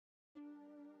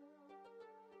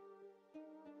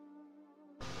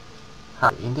Hi,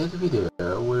 in this video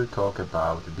we'll talk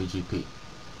about BGP.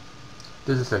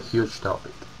 This is a huge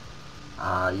topic.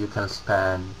 You can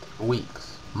spend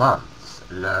weeks, months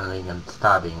learning and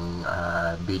studying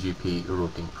BGP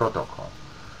routing protocol.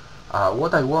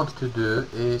 What I want to do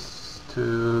is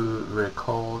to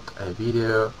record a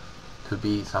video to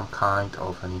be some kind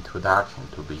of an introduction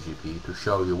to BGP, to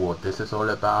show you what this is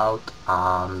all about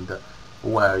and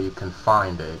where you can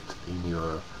find it in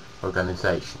your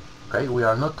organization. Okay, we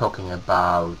are not talking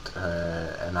about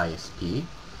an ISP,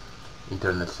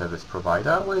 Internet Service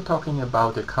Provider. We're talking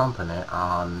about a company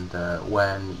and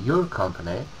when your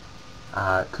company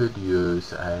could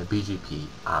use BGP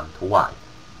and why.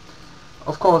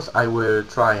 Of course, I will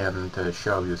try and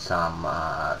show you some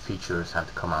features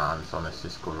and commands on a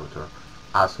Cisco router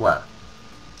as well.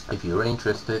 If you're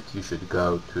interested, you should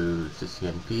go to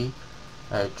CCNP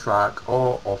track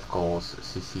or of course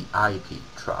CCIP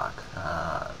track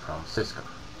from Cisco.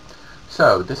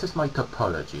 So this is my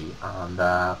topology, and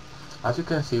as you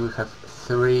can see we have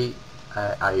three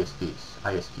ISPs,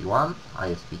 ISP1,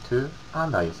 ISP2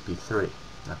 and ISP3.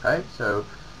 Okay, so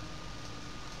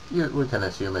we can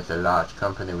assume it's a large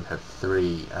company. We have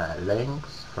three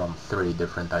links from three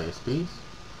different ISPs.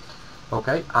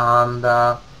 Okay, and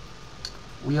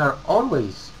we are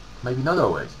always, maybe not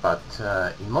always, but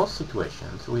in most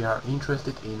situations we are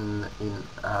interested in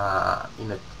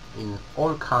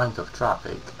all kinds of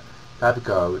traffic that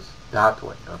goes that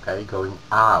way, okay, going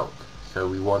out. So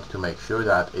we want to make sure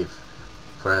that if,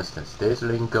 for instance, this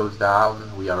link goes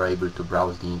down, we are able to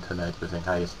browse the internet using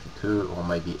ISP2 or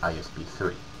maybe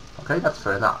ISP3. Okay, that's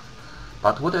fair enough.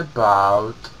 But what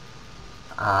about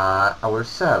our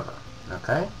server?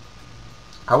 Okay,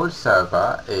 our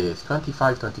server is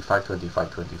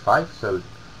 25.25.25.25, so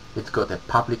it's got a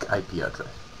public IP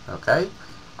address. Okay,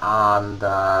 and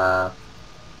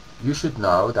you should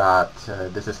know that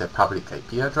this is a public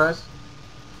IP address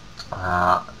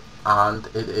and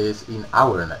it is in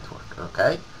our network.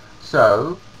 Okay,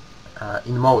 so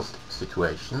in most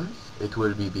situations it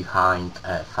will be behind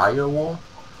a firewall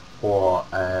or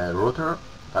a router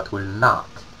that will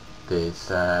NAT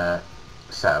this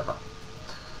server.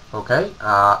 Okay,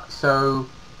 so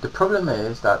the problem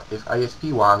is that if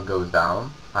ISP1 goes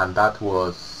down, and that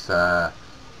was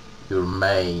your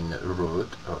main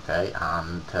route, okay,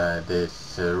 and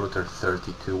this router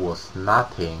 32 was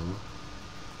NATing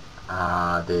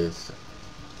this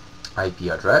IP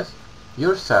address,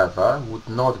 your server would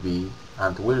not be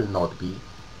and will not be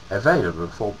available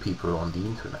for people on the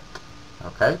internet.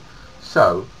 Okay,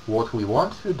 so what we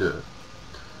want to do,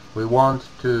 we want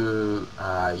to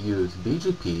use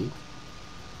BGP,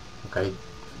 okay,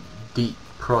 the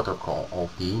protocol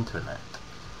of the internet,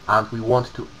 and we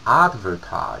want to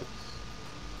advertise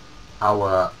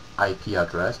our IP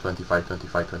address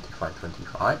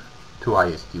 25.25.25.25 to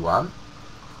ISP1,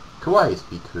 to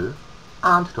ISP2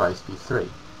 and to ISP3.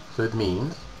 So it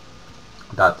means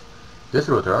that this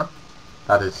router,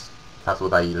 that's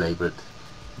what I labeled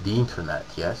the internet,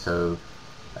 yeah, so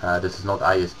this is not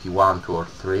ISP1, 2 or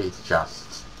 3, it's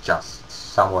just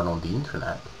someone on the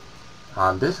internet,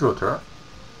 and this router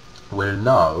will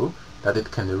know that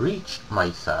it can reach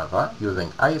my server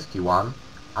using ISP1,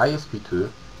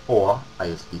 ISP2 or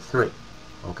ISP3.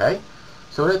 Okay,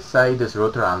 so let's say this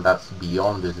router, and that's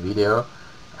beyond this video,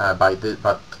 but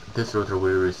this router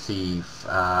will receive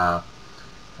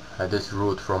this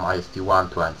route from ISP1,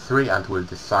 2 and 3 and will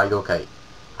decide, okay,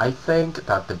 I think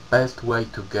that the best way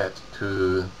to get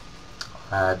to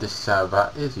this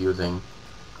server is using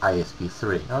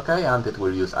ISP3, okay, and it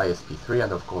will use ISP3,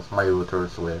 and of course my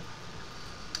routers will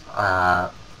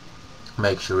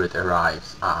make sure it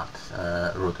arrives at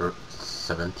router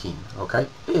 17. Okay,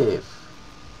 if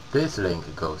this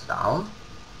link goes down,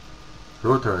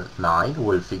 router 9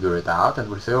 will figure it out and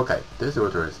will say, okay, this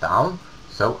router is down,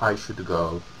 so I should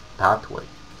go that way.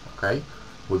 Okay,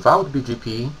 without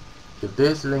BGP, if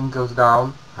this link goes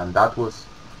down and that was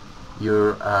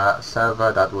your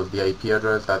server, that was the IP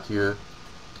address that you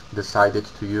decided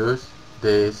to use,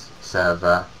 this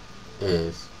server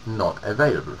is not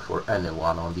available for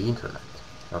anyone on the internet.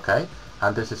 Okay,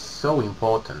 and this is so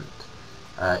important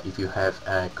if you have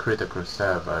a critical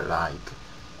server like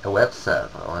a web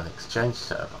server or an exchange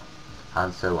server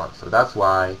and so on. So that's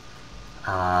why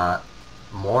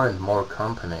more and more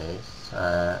companies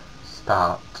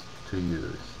start to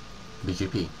use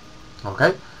BGP.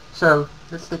 Okay, so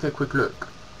let's take a quick look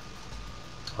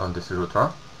on this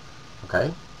router.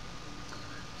 Okay,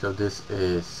 so this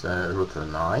is router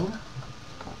 9.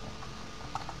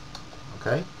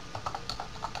 Okay,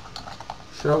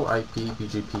 show IP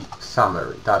BGP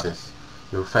summary, that is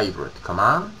your favorite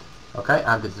command. Okay,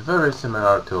 and it's very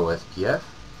similar to OSPF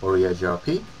or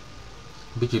EIGRP.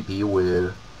 BGP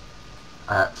will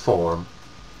form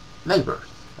neighbors.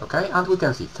 Okay, and we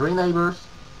can see 3 neighbors.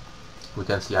 We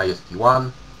can see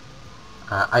ISP1,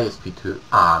 ISP2,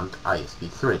 and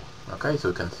ISP3. Okay, so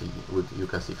you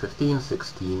can see 15,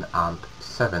 16, and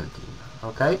 17.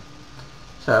 Okay,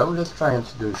 so let's try and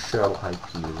do show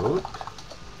IP route.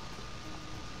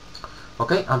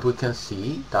 Okay, and we can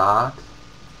see that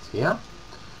it's here.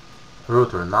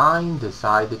 Router 9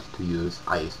 decided to use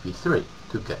ISP3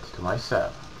 to get to my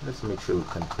server. Let's make sure we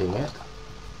can ping it.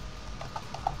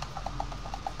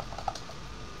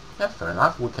 Yeah, fair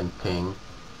enough, we can ping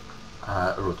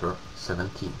router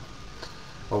 17.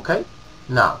 Okay,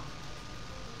 now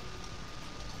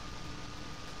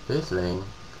this link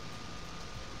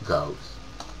goes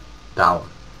down.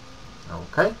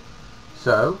 Okay,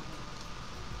 so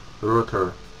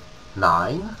router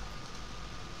 9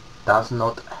 does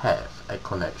not have a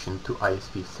connection to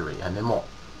ISP3 anymore.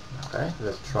 Okay,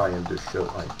 let's try and do show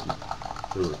IP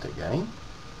route again,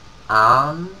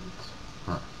 and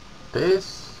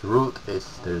this route is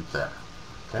still there.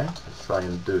 Okay, let's try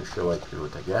and do show IP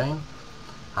route again,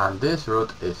 and this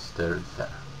route is still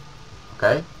there.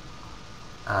 Okay,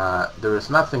 there is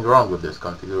nothing wrong with this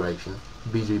configuration.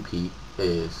 BGP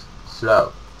is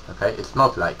slow. Okay, it's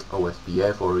not like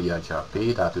OSPF or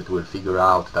EIGRP that it will figure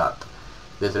out that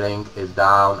this link is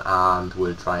down and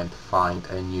will try and find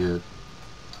a new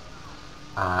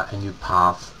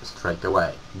path straight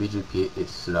away. BGP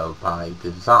is slow by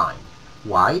design.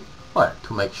 Why? Well,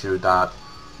 to make sure that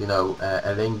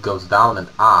a link goes down and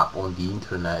up on the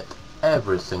internet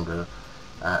every single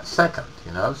second.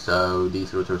 So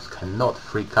these routers cannot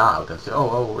freak out and say,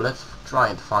 oh, let's try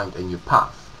and find a new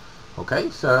path.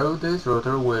 Okay, so this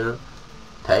router will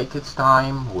take its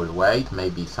time, will wait,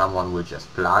 maybe someone will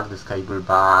just plug this cable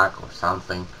back or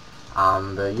something,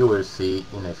 and you will see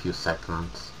in a few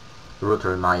seconds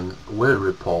router 9 will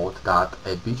report that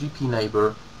a BGP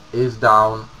neighbor is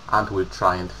down and will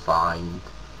try and find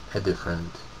a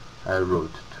different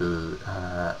route to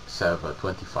server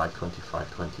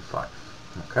 25.25.25.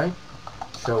 Okay,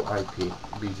 show IP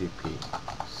BGP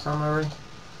summary.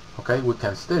 Okay, we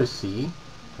can still see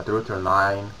that router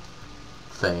 9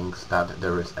 thinks that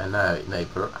there is a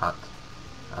neighbor at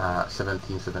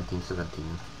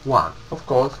 17.17.17.1. Of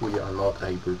course, we are not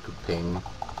able to ping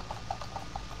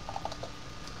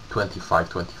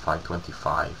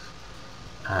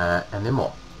 25.25.25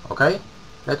 anymore. Okay,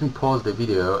 let me pause the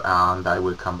video and I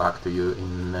will come back to you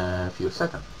in a few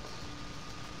seconds.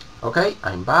 Okay,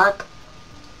 I'm back.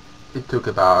 It took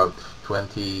about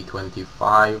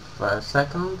 20-25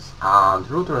 seconds, and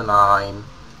router 9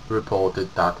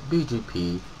 reported that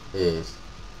BGP is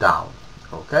down.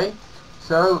 Okay,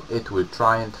 so it will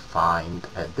try and find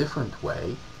a different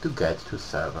way to get to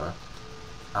server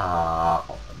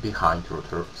behind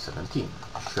router 17.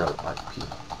 Show IP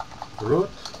route.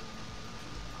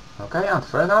 Okay, and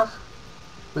fair enough,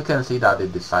 we can see that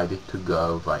it decided to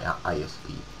go via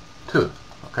ISP2.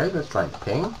 Okay, let's try and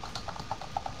ping.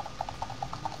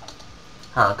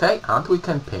 Okay, and we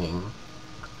can ping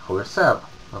our server.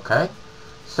 Okay,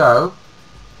 so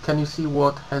can you see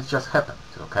what has just happened?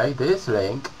 Okay, this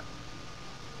link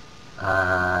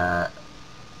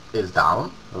is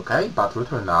down. Okay, but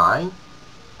router 9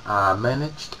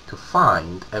 managed to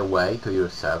find a way to your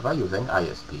server using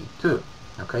ISP2.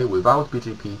 Okay, without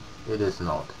BGP it is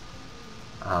not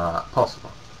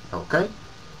possible. Okay,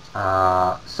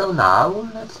 so now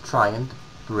let's try and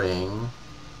bring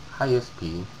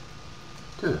ISP2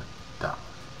 down.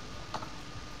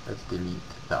 Let's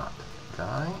delete that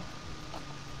guy.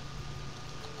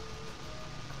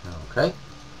 Okay,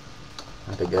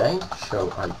 and again show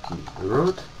IP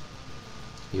route.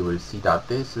 You will see that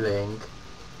this link,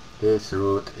 this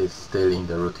route is still in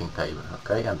the routing table.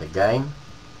 Okay, and again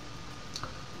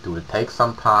it will take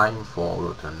some time for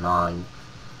router 9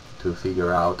 to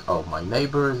figure out, oh, my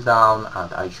neighbor is down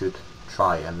and I should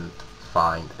try and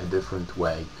find a different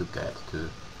way to get to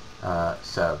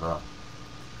server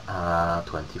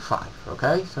 25.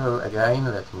 Okay, so again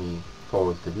let me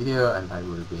pause the video and I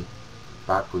will be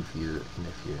back with you in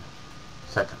a few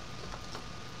seconds.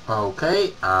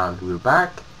 Okay, and we're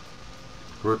back.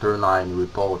 Router 9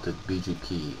 reported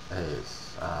BGP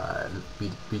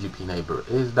neighbor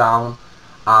is down,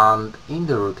 and in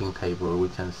the routing table we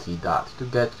can see that to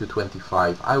get to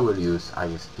 25 I will use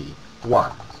ISP1.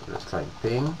 So let's try and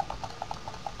ping.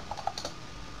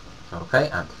 Okay,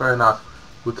 and fair enough,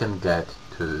 we can get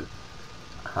to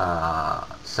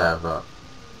server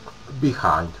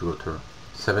behind router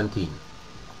 17.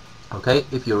 Okay,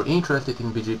 if you're interested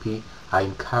in BGP, I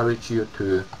encourage you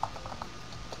to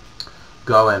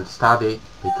go and study,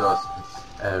 because it's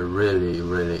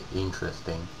really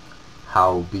interesting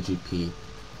how BGP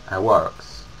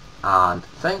works, and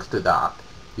thanks to that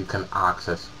you can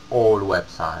access all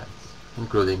websites,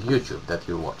 including YouTube that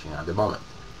you're watching at the moment.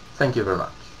 Thank you very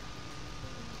much.